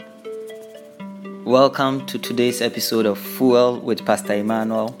Welcome to today's episode of Fuel with Pastor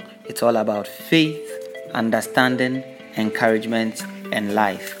Emmanuel. It's all about faith, understanding, encouragement, and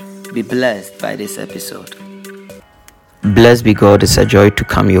life. Be blessed by this episode. Blessed be God, it's a joy to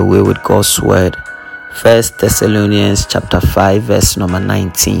come your way with God's word. 1 Thessalonians chapter 5 verse number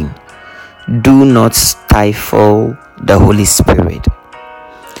 19. Do not stifle the Holy Spirit.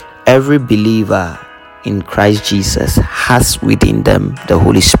 Every believer in Christ Jesus has within them the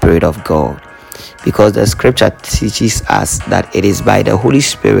Holy Spirit of God. Because the scripture teaches us that it is by the Holy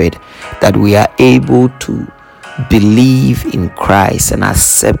Spirit that we are able to believe in Christ and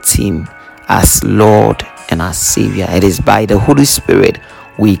accept Him as Lord and as Savior. It is by the Holy Spirit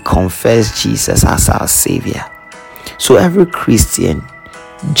we confess Jesus as our Savior. So every Christian,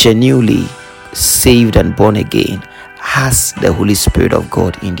 genuinely saved and born again, has the Holy Spirit of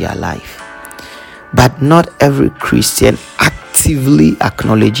God in their life. But not every Christian actively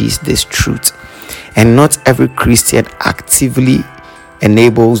acknowledges this truth. And not every Christian actively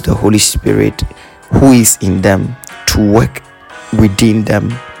enables the Holy Spirit who is in them to work within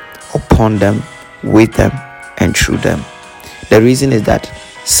them, upon them, with them, and through them. The reason is that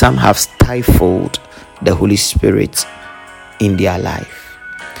some have stifled the Holy Spirit in their life.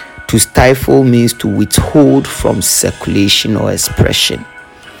 To stifle means to withhold from circulation or expression.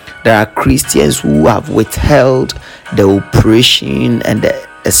 There are Christians who have withheld the operation and the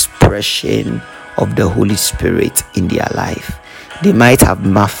expression of the Holy Spirit in their life. They might have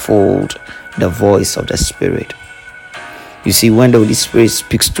muffled the voice of the Spirit. You see, when the Holy Spirit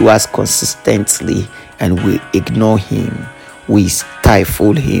speaks to us consistently and we ignore Him, we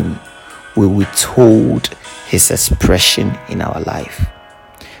stifle Him, we withhold His expression in our life.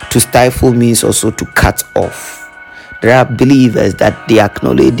 To stifle means also to cut off. There are believers that they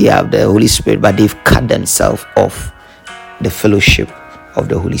acknowledge they have the Holy Spirit, but they've cut themselves off the fellowship of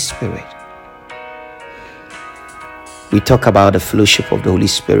the Holy Spirit. We talk about the fellowship of the Holy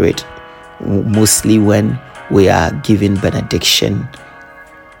Spirit mostly when we are giving benediction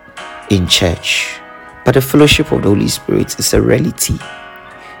in church. But the fellowship of the Holy Spirit is a reality.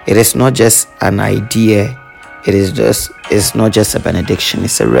 It is not just an idea. It's not just a benediction.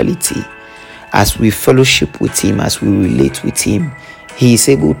 It's a reality. As we fellowship with Him, as we relate with Him, He is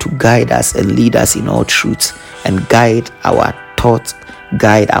able to guide us and lead us in all truth and guide our thoughts,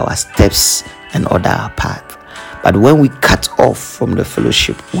 guide our steps, and order our path. But when we cut off from the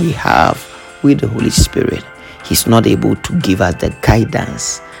fellowship we have with the Holy Spirit, He's not able to give us the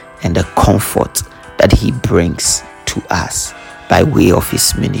guidance and the comfort that He brings to us by way of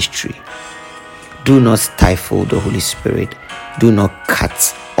His ministry. Do not stifle the Holy Spirit. Do not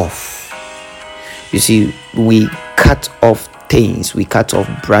cut off. You see, we cut off things. We cut off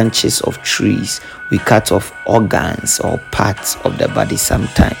branches of trees. We cut off organs or parts of the body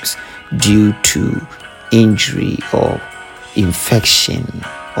sometimes due to injury or infection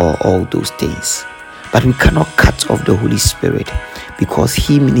or all those things. But we cannot cut off the Holy Spirit because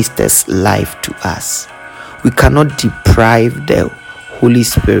He ministers life to us. We cannot deprive the Holy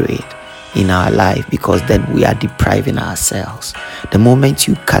Spirit in our life because then we are depriving ourselves. The moment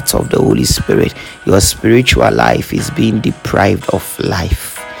you cut off the Holy Spirit, your spiritual life is being deprived of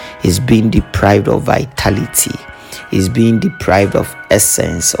life, is being deprived of vitality, is being deprived of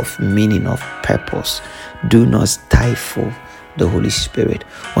essence, of meaning, of purpose. Do not stifle the Holy Spirit.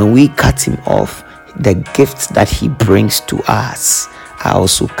 When we cut Him off, the gifts that He brings to us are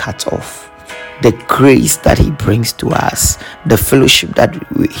also cut off. The grace that He brings to us, the fellowship that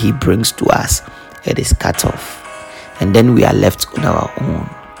He brings to us, it is cut off. And then we are left on our own.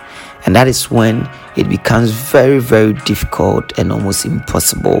 And that is when it becomes very, very difficult and almost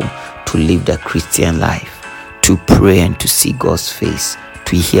impossible to live the Christian life, to pray and to see God's face,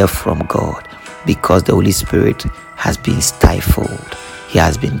 to hear from God, because the Holy Spirit has been stifled. He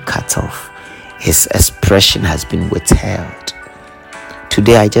has been cut off. His expression has been withheld.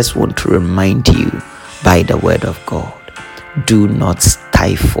 Today I just want to remind you by the word of God, do not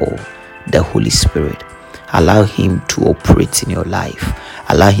stifle the Holy Spirit. Allow Him to operate in your life.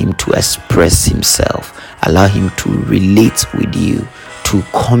 Allow Him to express Himself. Allow Him to relate with you, to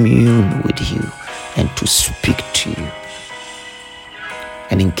commune with you, and to speak to you.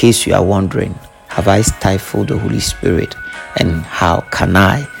 And in case you are wondering, have I stifled the Holy Spirit? And how can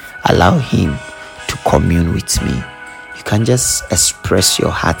I allow Him to commune with me? You can just express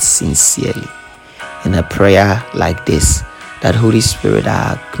your heart sincerely in a prayer like this, that Holy Spirit,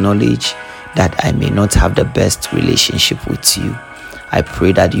 I acknowledge that I may not have the best relationship with you. I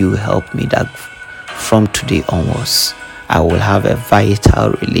pray that you help me that from today onwards, I will have a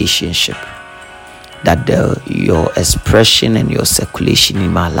vital relationship, that your expression and your circulation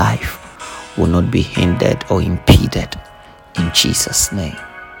in my life will not be hindered or impeded in Jesus' name.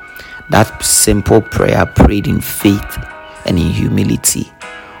 That simple prayer prayed in faith and in humility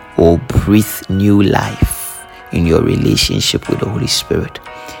will breathe new life in your relationship with the Holy Spirit,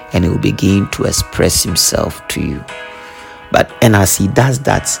 and He will begin to express Himself to you. And as He does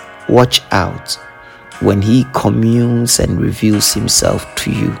that, watch out. When He communes and reveals Himself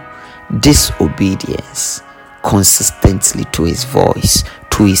to you, disobedience consistently to His voice,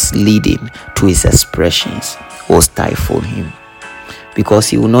 to His leading, to His expressions will stifle Him, because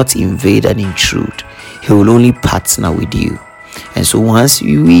He will not invade and intrude. He will only partner with you. And so once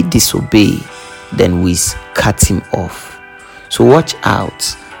we disobey, then we cut Him off. So watch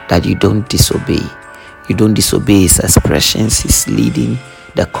out that you don't disobey. You don't disobey His expressions, His leading,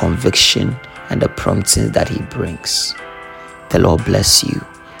 the conviction, and the promptings that He brings. The Lord bless you.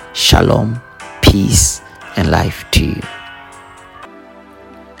 Shalom, peace, and life to you.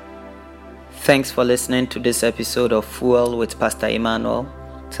 Thanks for listening to this episode of Fuel with Pastor Emmanuel.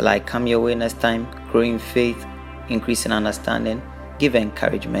 Till I come your way next time, grow in faith, increase in understanding, give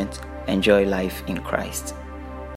encouragement, enjoy life in Christ.